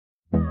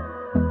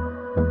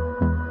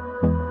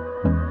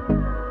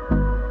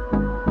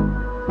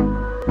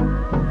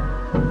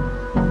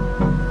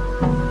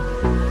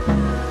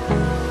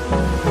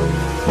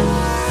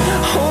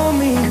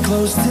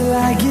close till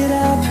I get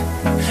up.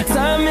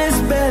 Time is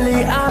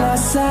barely on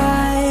our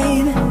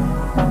side.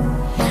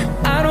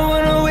 I don't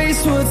wanna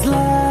waste what's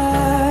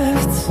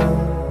left.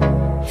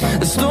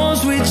 The storms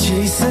we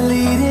chase are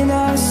leading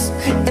us,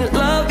 and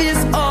love is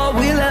all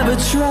we'll ever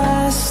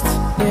trust.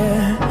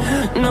 Yeah,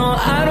 no,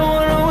 I don't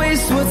wanna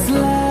waste what's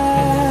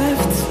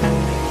left.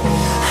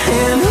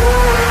 And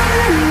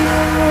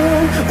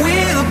on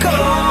we'll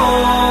go,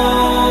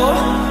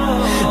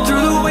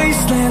 through the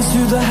wastelands,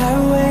 through the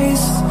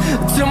highways,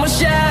 till my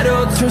shadow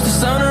turns to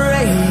sun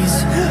rays.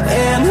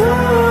 And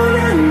on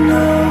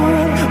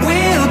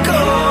we'll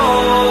go,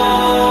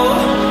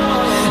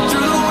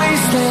 through the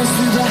wastelands,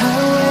 through the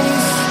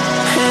highways,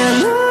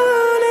 and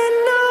on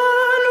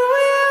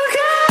we'll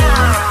go.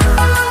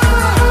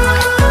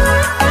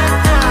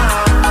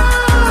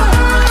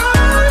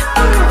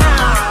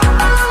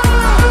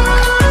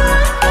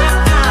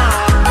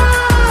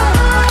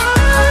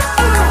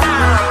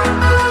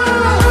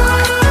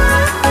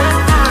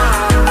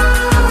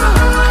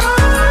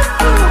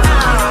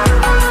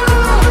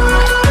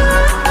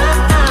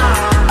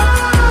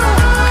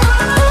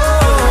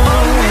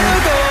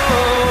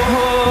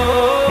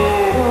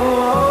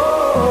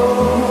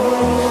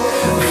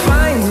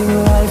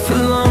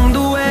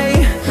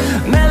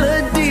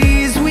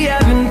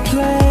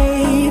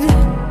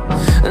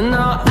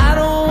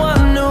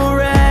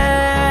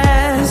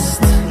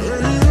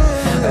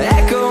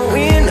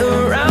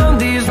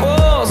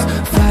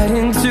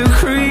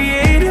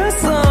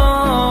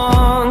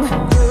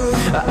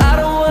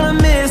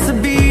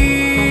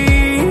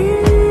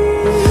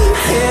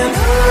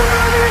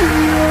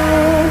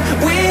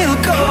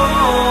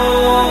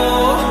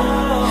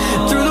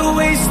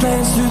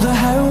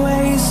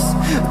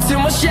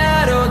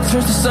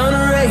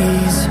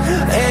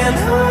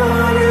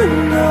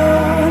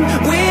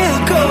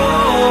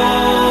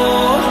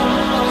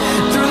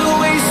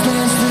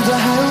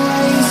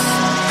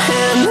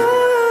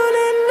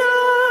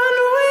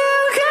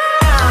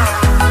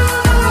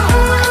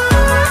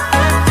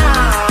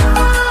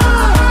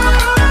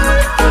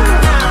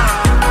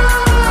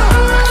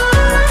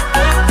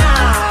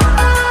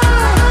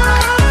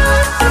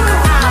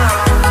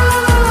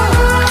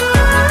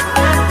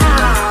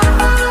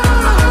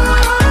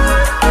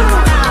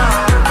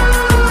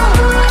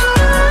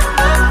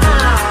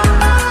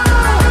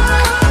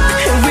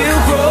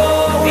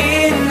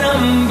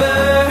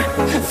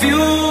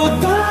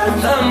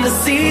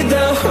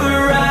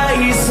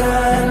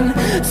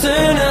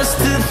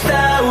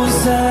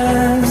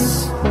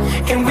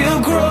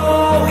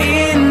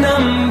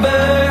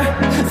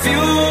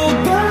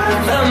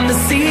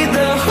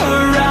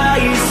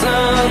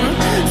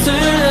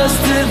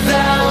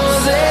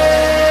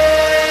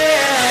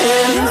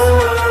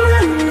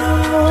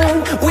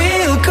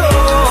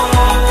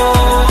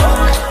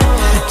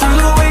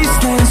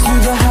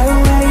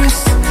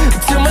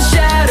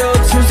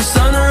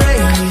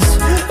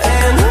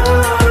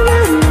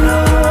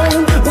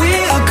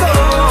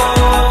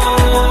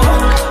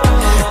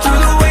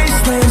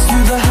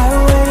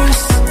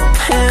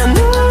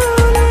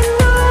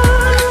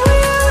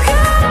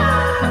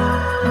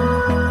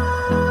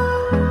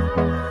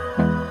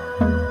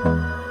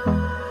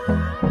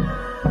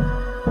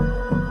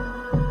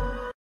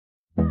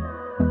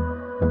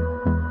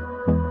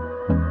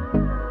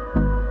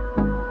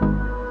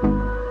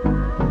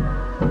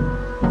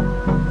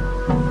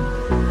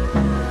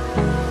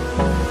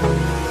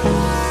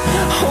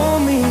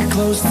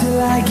 Close till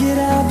I get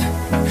up.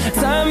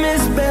 Time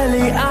is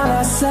barely on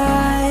our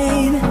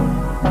side.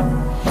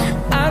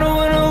 I don't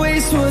wanna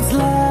waste what's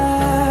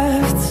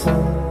left.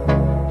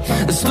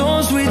 The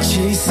storms we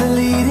chase are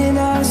leading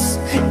us,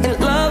 and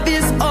love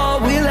is all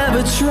we'll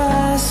ever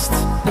trust.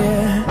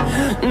 Yeah,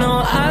 no,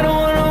 I don't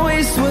wanna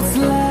waste what's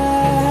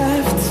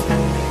left.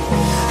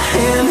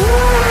 And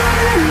on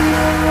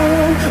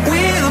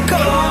we'll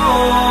go,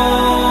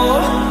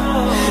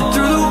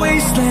 through the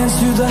wastelands,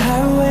 through the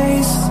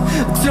highways,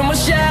 till my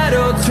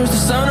shadow turns to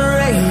sun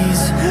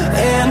rays.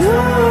 And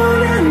on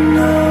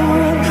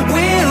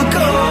we'll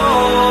go,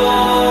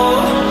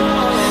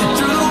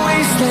 through the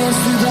wastelands,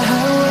 through the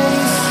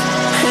highways,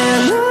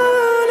 and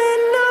on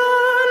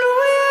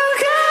we'll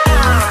go.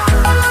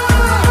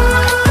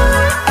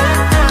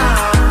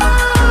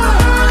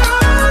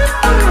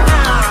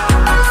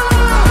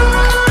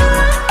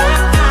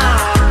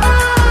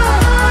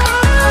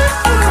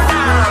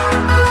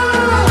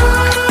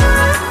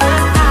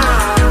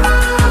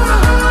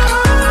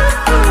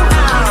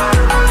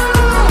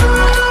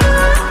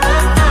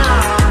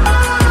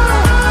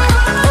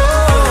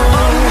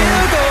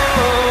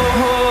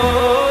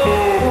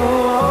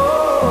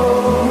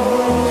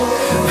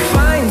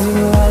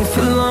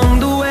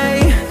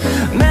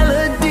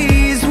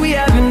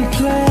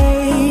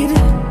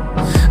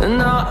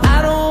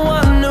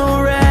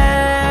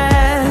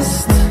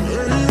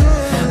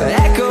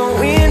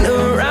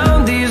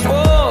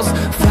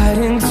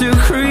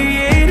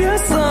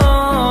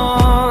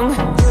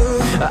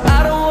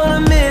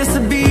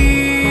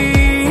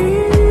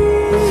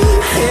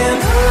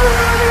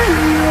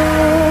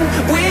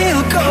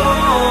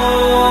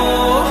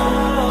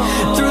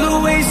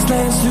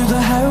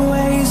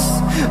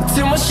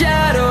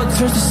 shadow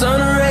turns to sun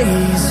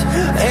rays,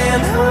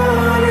 and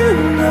on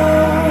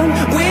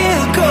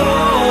we'll go,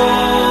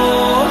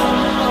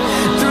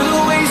 through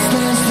the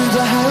wastelands, through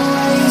the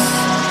highways,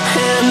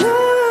 and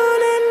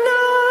on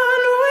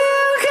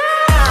we'll go.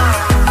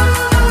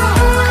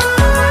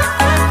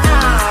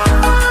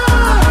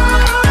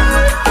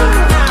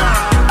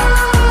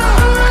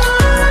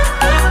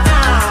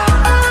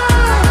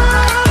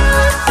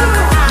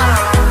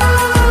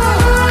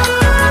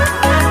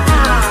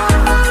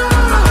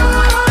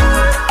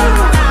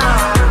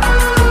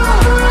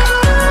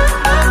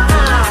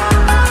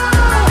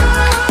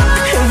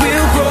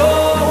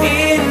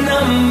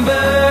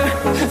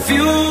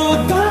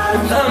 Fueled by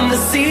them to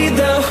see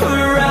the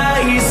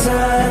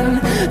horizon,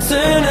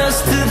 turn us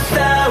to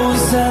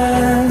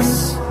thousands,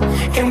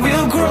 and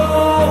we'll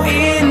grow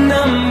in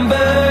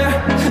number.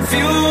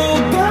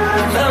 Fueled by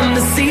them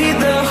to see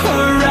the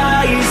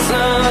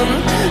horizon,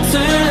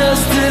 turn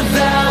us to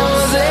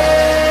thousands,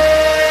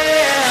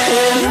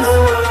 and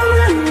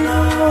on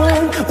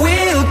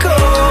we'll go,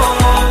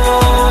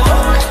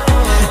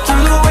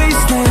 through the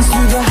wastelands,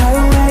 through the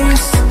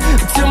highways,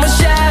 till my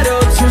shadow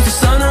turns to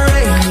sun rays.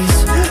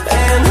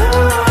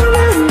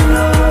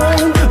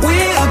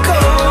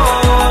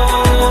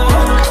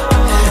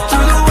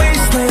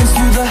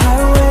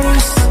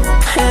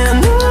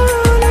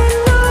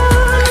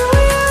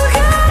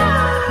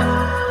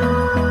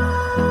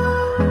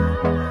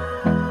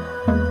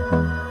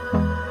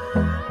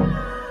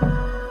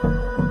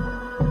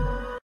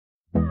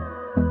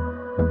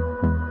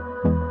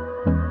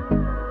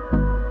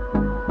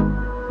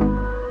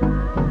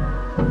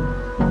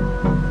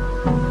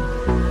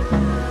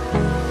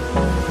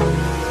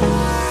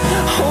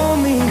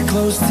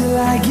 Close till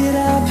I get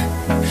up,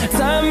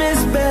 time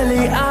is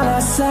barely on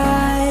our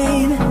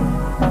side.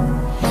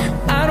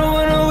 I don't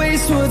wanna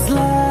waste what's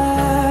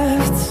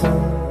left.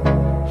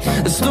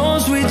 The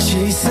storms we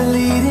chase are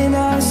leading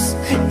us,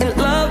 and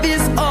love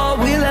is all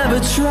we'll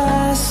ever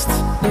trust.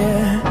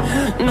 Yeah,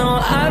 no,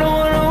 I don't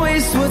wanna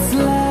waste what's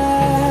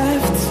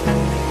left.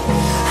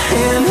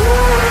 And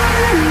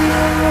on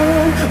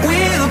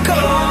we'll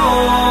go,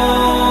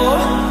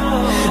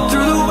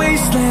 through the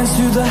wastelands,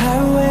 through the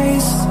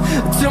highways,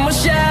 till my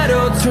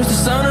shadow turns to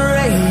sun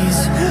rays,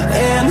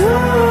 and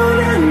on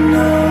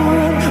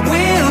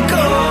we'll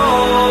go,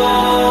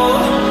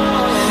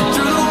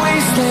 through the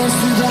wastelands,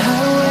 through the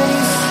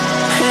highways,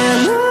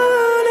 and on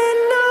we'll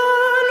go.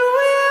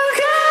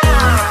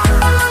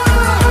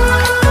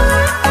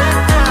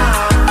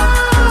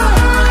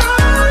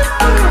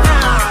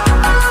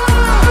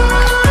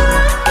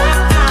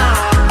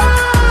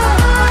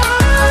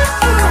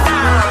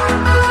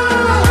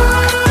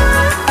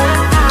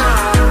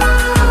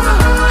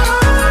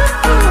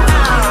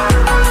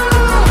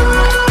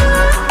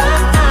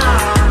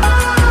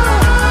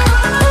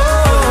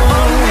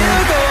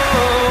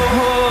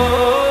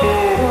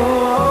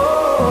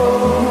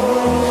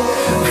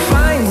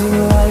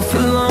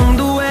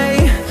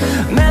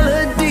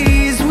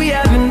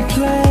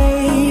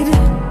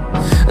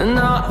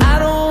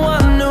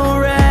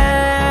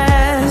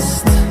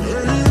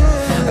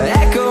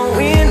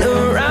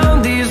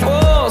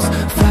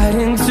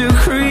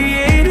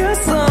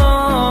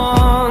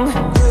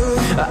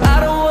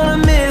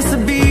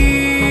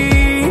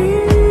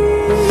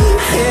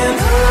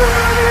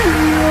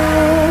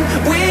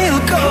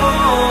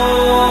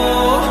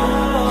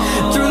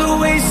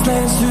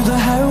 Through the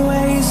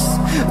highways,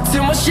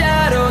 till my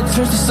shadow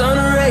turns to sun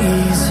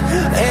rays,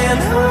 and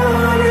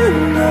on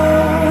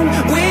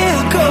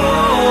we'll go,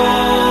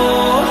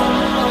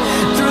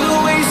 through the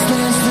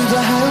wastelands, through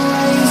the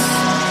highways,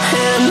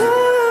 and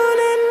on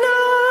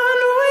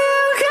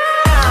we'll go.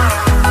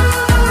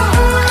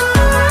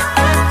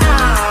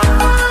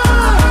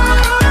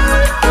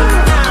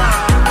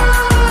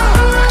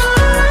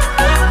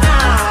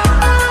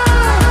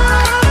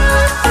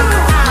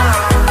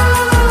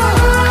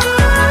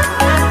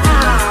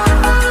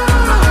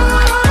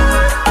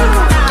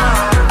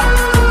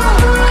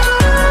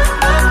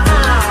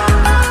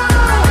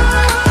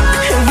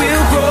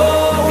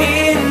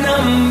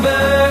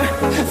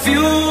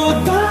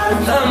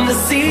 To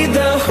see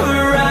the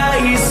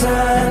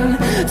horizon,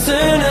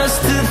 turn us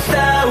to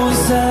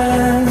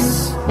thousands,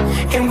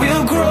 and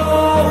we'll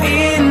grow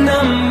in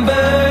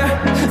number.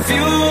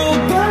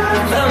 Fueled by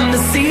them to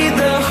see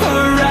the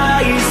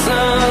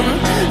horizon,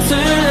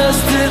 turn us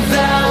to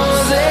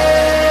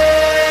thousands,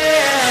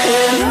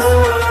 and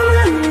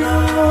on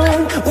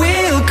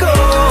we'll go,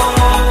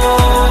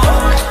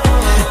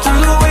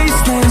 through the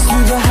wastelands,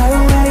 through the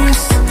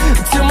highways,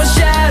 till my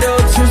shadow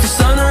turns to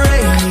sun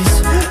rays,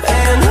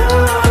 and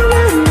on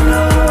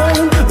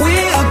we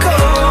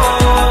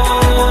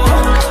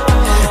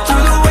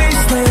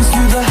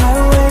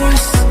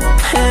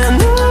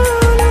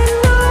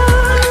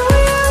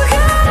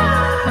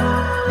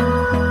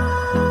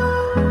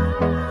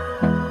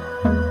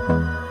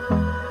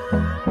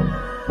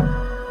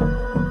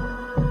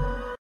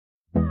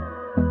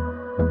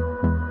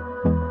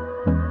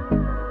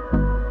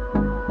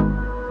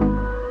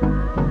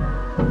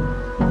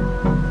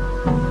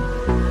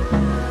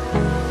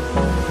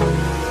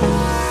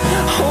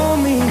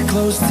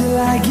close till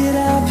I get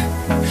up.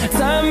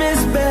 Time is